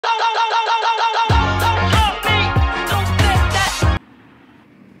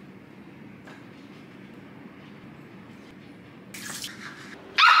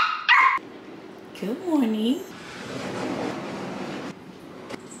morning.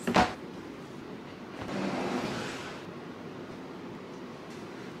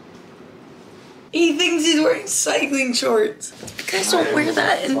 He thinks he's wearing cycling shorts. You guys don't wear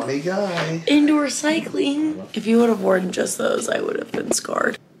that in funny guy. Indoor cycling. If you would have worn just those, I would have been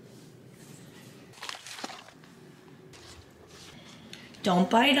scarred. Don't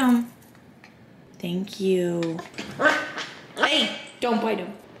bite him. Thank you. Hey, don't bite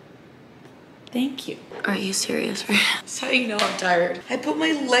him. Thank you. Are you serious? That's how you know I'm tired. I put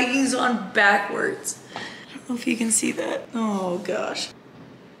my leggings on backwards. I don't know if you can see that. Oh gosh.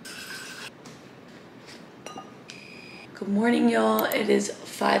 Good morning, y'all. It is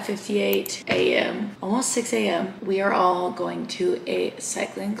 5:58 a.m., almost 6 a.m. We are all going to a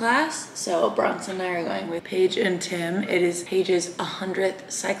cycling class. So Bronson and I are going with Paige and Tim. It is Paige's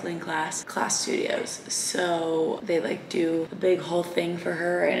 100th cycling class studios. So they like do a big whole thing for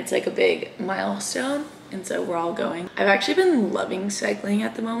her, and it's like a big milestone. And so we're all going. I've actually been loving cycling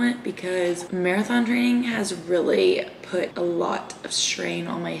at the moment because marathon training has really put a lot of strain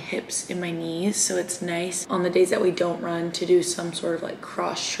on my hips and my knees. So it's nice on the days that we don't run to do some sort of like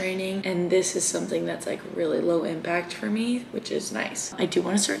cross training. And this is something that's like really low impact for me, which is nice. I do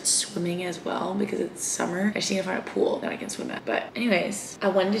want to start swimming as well because it's summer. I just need to find a pool that I can swim at. But anyways, I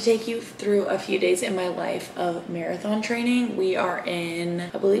wanted to take you through a few days in my life of marathon training. We are in,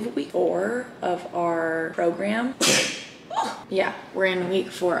 I believe, week 4 of our program. Yeah, we're in week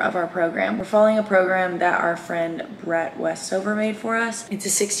 4 of our program. We're following a program that our friend Brett Westover made for us. It's a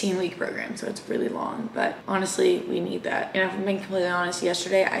 16-week program, so it's really long, but honestly, we need that. And if I'm being completely honest,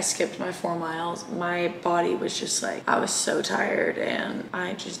 yesterday I skipped my 4 miles. My body was just like, I was so tired and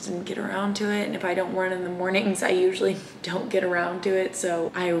I just didn't get around to it. And if I don't run in the mornings, I usually don't get around to it.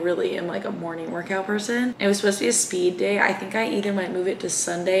 So I really am like a morning workout person. It was supposed to be a speed day. I think I either might move it to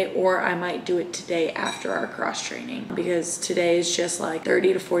Sunday or I might do it today after our cross training, because today is just like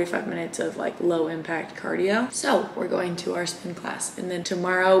 30 to 45 minutes of like low impact cardio. So we're going to our spin class, and then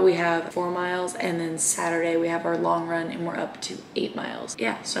tomorrow we have 4 miles, and then Saturday we have our long run and we're up to 8 miles.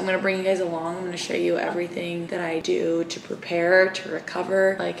 Yeah, so I'm gonna bring you guys along. I'm gonna show you everything that I do to prepare, to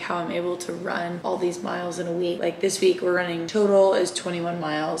recover, like how I'm able to run all these miles in a week. Like this week we're running total is 21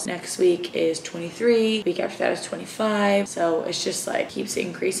 miles. Next week is 23. Week after that is 25. So it's just like keeps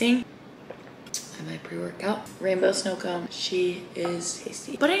increasing. My pre-workout rainbow snow cone, she is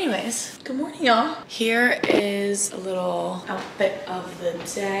tasty. But anyways, good morning, y'all. Here is a little outfit of the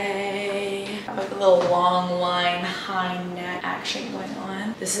day. I have like a little long line high neck action going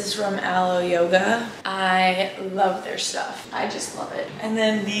on. This is from Aloe Yoga. I love their stuff. I just love it. And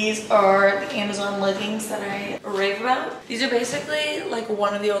then these are the Amazon leggings that I rave about. These are basically like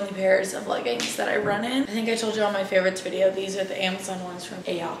one of the only pairs of leggings that I run in. I think I told you on my favorites video, these are the Amazon ones from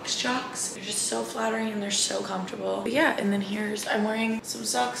Aox Jocks. They're just so flattering and they're so comfortable. But yeah, and then here's, I'm wearing some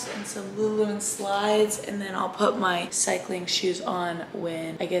socks and some Lululemon slides, and then I'll put my cycling shoes on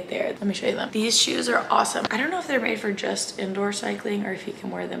when I get there. Let me show you them. These shoes are awesome. I don't know if they're made for just indoor cycling or if you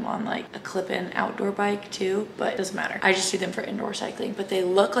can wear them on like a clip-in outdoor bike too, but it doesn't matter. I just do them for indoor cycling, but they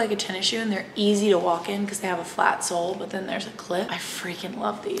look like a tennis shoe and they're easy to walk in because they have a flat sole, but then there's a clip. I freaking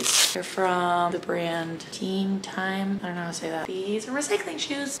love these. They're from the brand Teen Time. I don't know how to say that. These are my cycling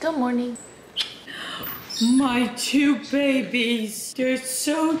shoes. Good morning. My 2 babies, they're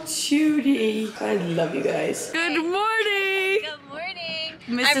so cutie. I love you guys. Good morning. Good morning.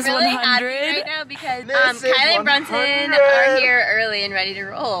 Mrs. I'm really 100. happy right now because Kylie and Bronson are here early and ready to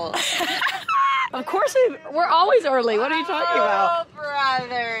roll. Of course, we're always early. What are you talking about? Oh,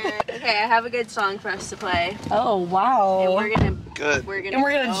 brother. Okay, I have a good song for us to play. Oh, wow. And we're gonna Good. We're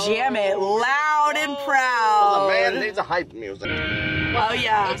gonna jam it loud and proud. A man needs a hype music. Oh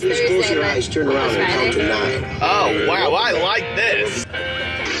yeah. It's Thursday, Close your eyes, turn around and count to 9. Oh, wow, I like this.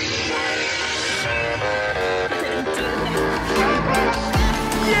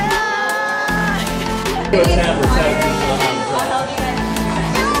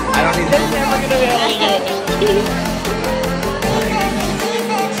 I don't need to. Never gonna be able to do it.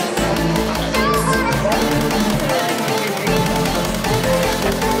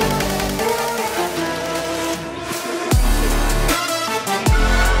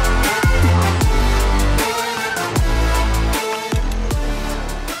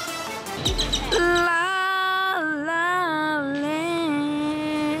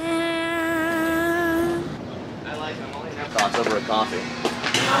 Over a coffee.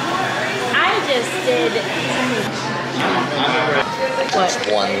 I just did. Just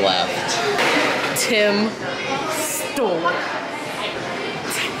one left. Tim stole.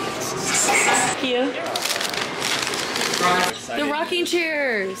 You. The rocking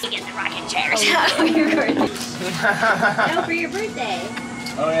chairs. Get the rocking chairs. No, for your birthday.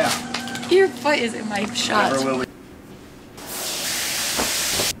 Oh yeah. Your foot is in my shot. Never will we.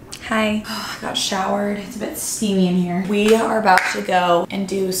 Hi. Oh, I got showered. It's a bit steamy in here. We are about to go and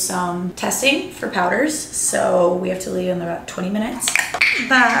do some testing for powders. So we have to leave in about 20 minutes.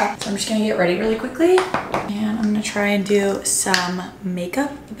 So I'm just gonna get ready really quickly. And I'm gonna try and do some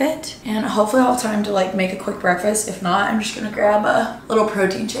makeup a bit. And hopefully I'll have time to like make a quick breakfast. If not, I'm just gonna grab a little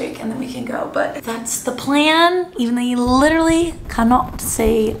protein shake and then we can go. But that's the plan, even though you literally cannot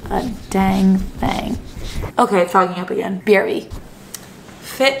say a dang thing. Okay, it's fogging up again. BRB.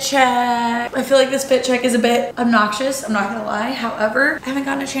 Fit check. I feel like this fit check is a bit obnoxious, I'm not gonna lie. However, I haven't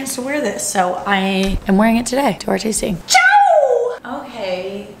gotten a chance to wear this, so I am wearing it today to our tasting. Ciao!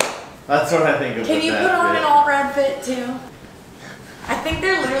 Okay. That's what I think of. Can you put on an all red fit too? I think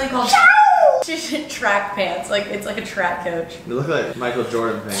they're literally called track pants. Like it's like a track coach. They look like Michael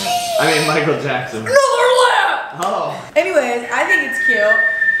Jordan pants. I mean Michael Jackson. Another lap! Oh. Anyways, I think it's cute.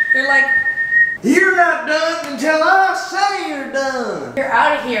 They're like, You're not done until I say you're done. you're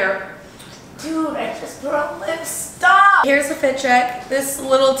out of here. Dude, I just put on lip. Stop! Here's the fit check. This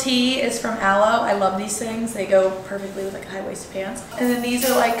little tee is from Aloe. I love these things. They go perfectly with like high-waisted pants. And then these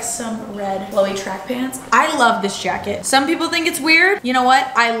are like some red flowy track pants. I love this jacket. Some people think it's weird. You know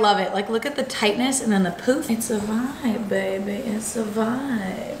what? I love it. Like look at the tightness and then the poof. It's a vibe, baby. It's a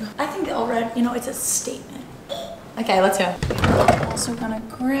vibe. I think the all red, you know, it's a statement. Okay, let's go. I'm also gonna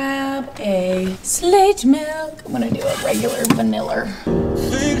grab a slate milk. I'm gonna do a regular vanilla.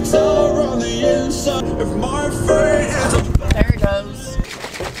 There it goes.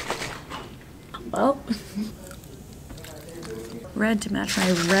 Well, red to match my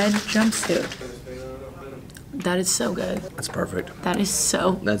red jumpsuit. That is so good. That's perfect. That is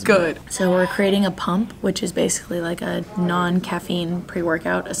so That's good. So we're creating a pump, which is basically like a non-caffeine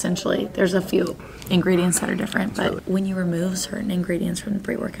pre-workout, essentially. There's a few ingredients that are different, but when you remove certain ingredients from the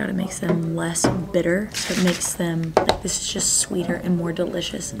pre-workout, it makes them less bitter. So it makes them, like, this is just sweeter and more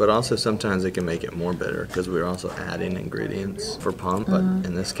delicious. But also sometimes it can make it more bitter because we're also adding ingredients for pump, but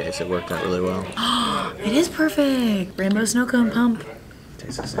in this case it worked out really well. It is perfect. Rainbow snow cone pump.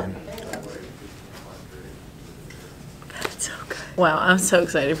 Tastes the same. So good. Wow, I'm so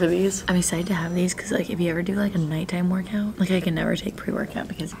excited for these. I'm excited to have these because like if you ever do like a nighttime workout, like I can never take pre-workout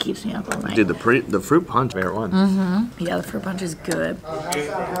because it keeps me up all night. Dude, the fruit punch, favorite one. Yeah, the fruit punch is good.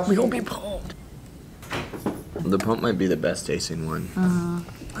 We gonna be pumped. The pump might be the best tasting one.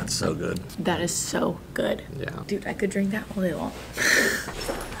 That's so good. That is so good. Yeah. Dude, I could drink that all day long.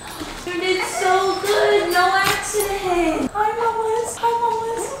 Dude, it's so good. No accident. Hi, Mamas. Hi,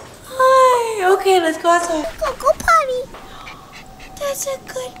 Mamas. Hi. Okay, let's go outside. Go potty. That's a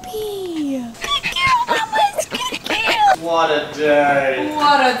good pee. Good girl, Mamas. Good girl. What a day.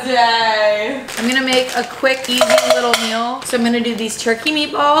 What a day. I'm gonna make a quick, easy little meal. So I'm gonna do these turkey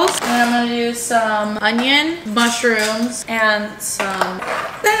meatballs, and then I'm gonna do some onion, mushrooms, and some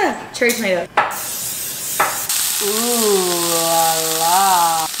cherry tomato. Ooh la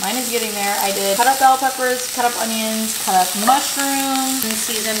la. Mine is getting there. I did cut up bell peppers, cut up onions, cut up mushrooms, and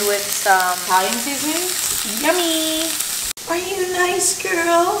seasoned with some Italian seasoning. Yummy. Are you nice,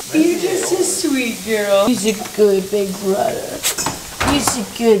 girl? You're just a sweet girl. He's a good big brother. He's a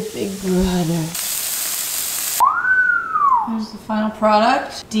good big brother. Here's the final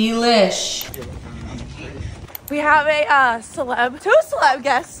product. Delish. We have two celeb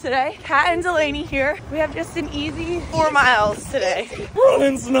guests today. Kat and Delaney here. We have just an easy 4 miles today.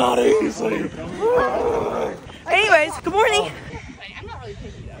 Running's not easy. Anyways, good morning.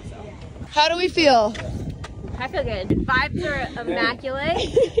 How do we feel? I feel good. Vibes are immaculate.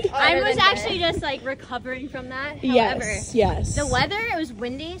 I was actually just like recovering from that. However, yes. the weather, it was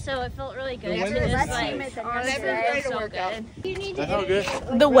windy, so it felt really good. So just like, honestly, it was so good. You need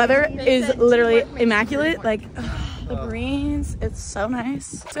to The weather is literally immaculate. Like, the breeze, it's so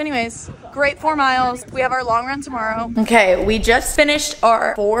nice. So anyways, great 4 miles. We have our long run tomorrow. Okay, we just finished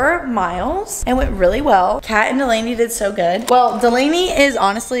our 4 miles. It went really well. Kat and Delaney did so good. Well, Delaney is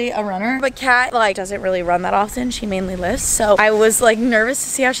honestly a runner, but Kat like doesn't really run that often. She mainly lifts. So I was like nervous to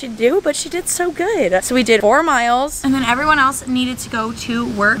see how she'd do, but she did so good. So we did 4 miles, and then everyone else needed to go to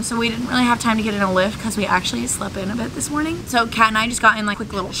work. So we didn't really have time to get in a lift because we actually slept in a bit this morning. So Kat and I just got in like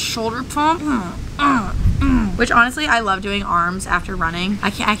quick little shoulder pump. Which honestly, I love doing arms after running.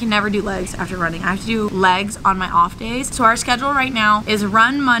 I can never do legs after running. I have to do legs on my off days. So our schedule right now is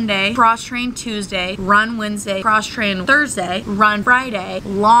run Monday, cross train Tuesday, run Wednesday, cross train Thursday, run Friday,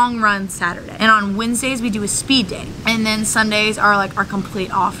 long run Saturday. And on Wednesdays we do a speed day. And then Sundays are like our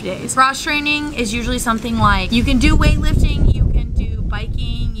complete off days. Cross training is usually something like you can do weightlifting, you can do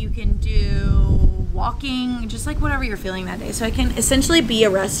biking, you can do walking, just like whatever you're feeling that day. So it can essentially be a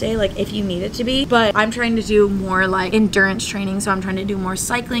rest day, like if you need it to be, but I'm trying to do more like endurance training. So I'm trying to do more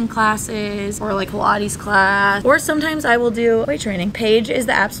cycling classes or like Pilates class, or sometimes I will do weight training. Paige is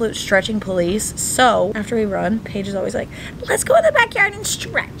the absolute stretching police. So after we run, Paige is always like, let's go in the backyard and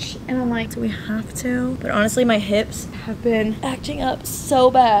stretch. And I'm like, do we have to? But honestly, my hips have been acting up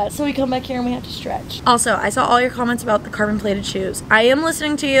so bad. So we come back here and we have to stretch. Also, I saw all your comments about the carbon plated shoes. I am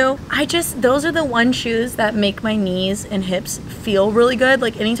listening to you. Those are the one shoes that make my knees and hips feel really good.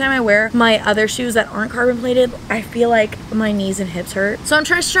 Like anytime I wear my other shoes that aren't carbon plated, I feel like my knees and hips hurt. So I'm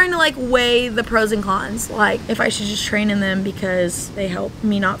trying to like weigh the pros and cons, like if I should just train in them because they help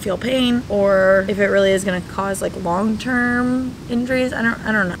me not feel pain, or if it really is going to cause like long-term injuries. I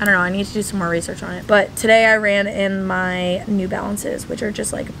don't know. I need to do some more research on it. But today I ran in my New Balances, which are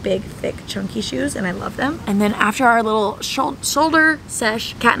just like big, thick, chunky shoes, and I love them. And then after our little shoulder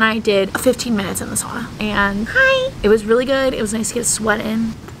sesh, Kat and I did 15 minutes in the sauna, and hi, it was really good. It was nice to get a sweat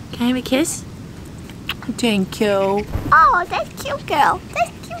in. Can I have a kiss? Thank you. Oh, that's cute, girl.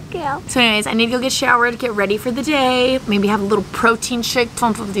 That's cute, girl. So anyways, I need to go get showered, get ready for the day. Maybe have a little protein shake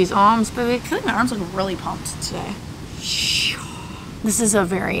pumped with these arms, baby. I feel like my arms look really pumped today. This is a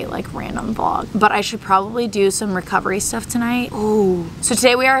very like random vlog, but I should probably do some recovery stuff tonight. Oh, so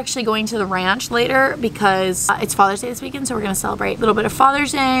today we are actually going to the ranch later because it's Father's Day this weekend, so we're gonna celebrate a little bit of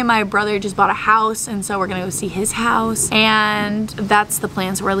Father's Day. My brother just bought a house, and so we're gonna go see his house, and that's the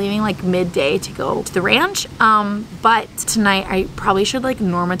plan. So we're leaving like midday to go to the ranch. But tonight I probably should like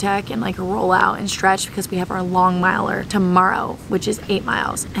Normatec and like roll out and stretch because we have our long miler tomorrow, which is 8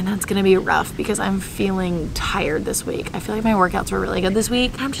 miles, and that's gonna be rough because I'm feeling tired this week. I feel like my workouts were really good this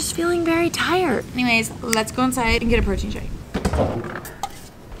week. I'm just feeling very tired. Anyways, let's go inside and get a protein shake.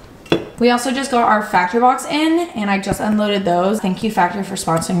 We also just got our Factor box in, and I just unloaded those. Thank you, Factor, for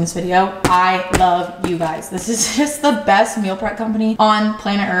sponsoring this video. I love you guys. This is just the best meal prep company on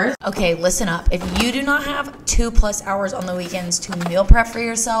planet Earth. Okay, listen up. If you do not have 2+ hours on the weekends to meal prep for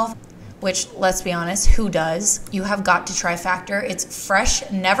yourself, which, let's be honest, who does? You have got to try Factor. It's fresh,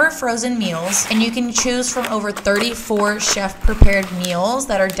 never frozen meals, and you can choose from over 34 chef-prepared meals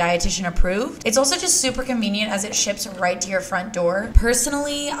that are dietitian approved. It's also just super convenient as it ships right to your front door.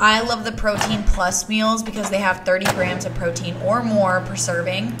 Personally, I love the Protein Plus meals because they have 30 grams of protein or more per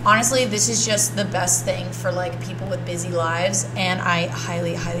serving. Honestly, this is just the best thing for like people with busy lives, and I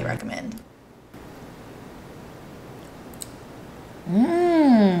highly, highly recommend.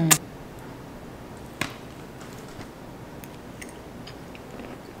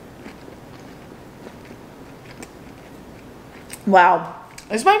 Wow,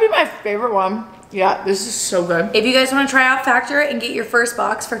 this might be my favorite one. Yeah, this is so good. If you guys want to try out Factor and get your first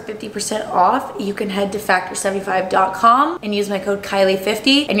box for 50% off, you can head to factor75.com and use my code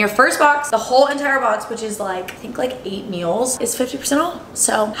Kylie50. And your first box, the whole entire box, which is like, I think like 8 meals, is 50% off.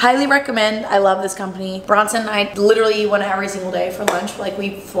 So highly recommend. I love this company. Bronson and I literally eat one every single day for lunch. Like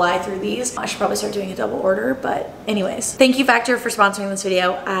we fly through these. I should probably start doing a double order, but anyways. Thank you, Factor, for sponsoring this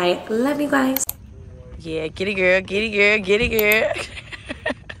video. I love you guys. Yeah, get it, girl, get it, girl, get it, girl.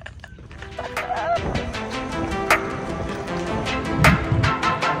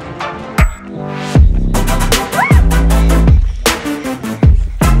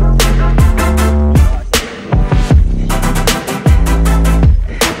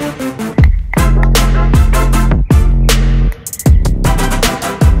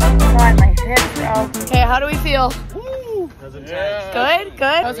 Okay, how do we feel? Good, good.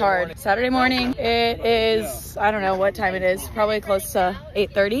 That was hard. Saturday morning. It is, I don't know what time it is. Probably close to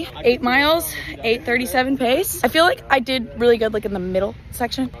 8:30. 8 miles, 8:37 pace. I feel like I did really good like in the middle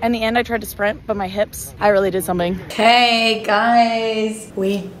section. In the end, I tried to sprint, but my hips, I really did something. Okay, guys,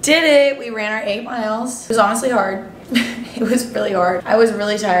 we did it. We ran our 8 miles. It was honestly hard. It was really hard. I was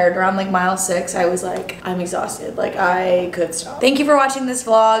really tired. Around like mile 6, I was like, I'm exhausted. Like I could stop. Thank you for watching this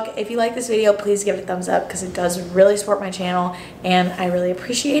vlog. If you like this video, please give it a thumbs up because it does really support my channel and I really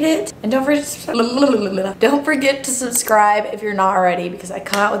appreciate it. And don't forget to subscribe if you're not already because I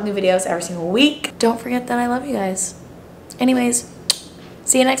come out with new videos every single week. Don't forget that I love you guys. Anyways,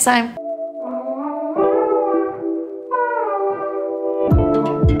 see you next time.